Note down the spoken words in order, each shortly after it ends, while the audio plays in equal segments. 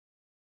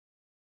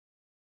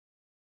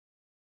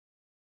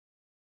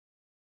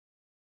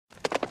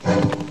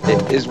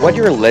is what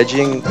you're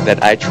alleging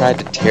that I tried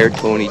to tear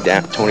Tony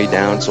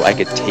down so I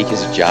could take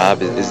his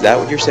job? Is that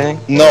what you're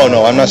saying? No,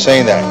 no, I'm not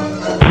saying that.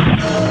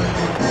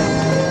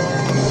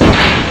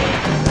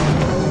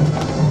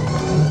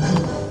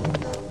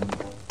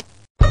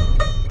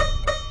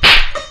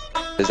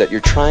 Is that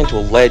you're trying to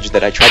allege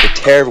that I tried to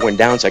tear everyone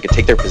down so I could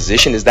take their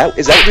position? Is that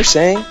what you're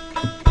saying?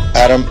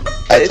 Adam,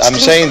 I'm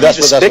saying that's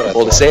what I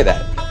despicable to say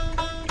that.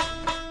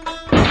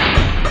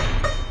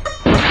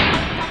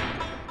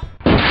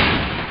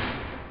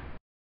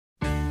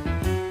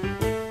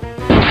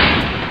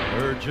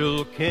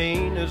 Virgil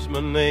Kane is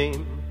my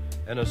name,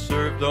 and I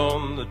served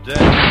on the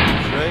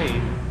damn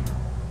train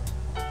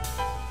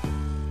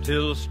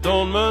till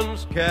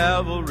Stoneman's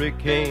cavalry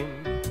came.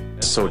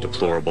 So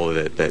deplorable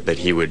that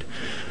he would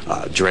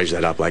dredge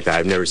that up like that.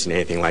 I've never seen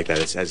anything like that.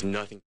 It has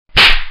nothing.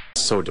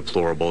 So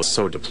deplorable,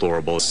 so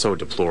deplorable, so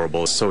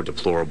deplorable, so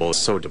deplorable,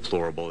 so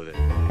deplorable.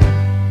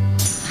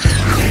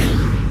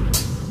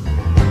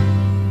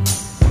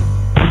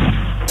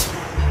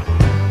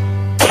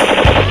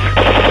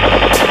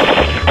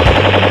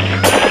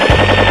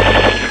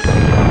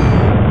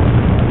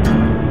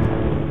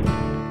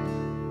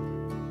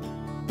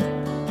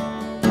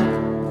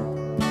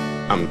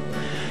 I'm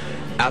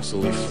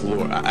absolutely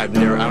floored. I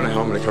don't know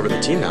how I'm going to cover the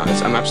team now.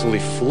 I'm absolutely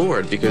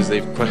floored because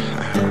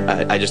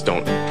I just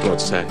don't know what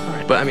to say.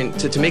 But I mean,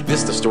 to make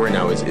this the story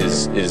now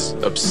is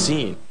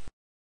obscene.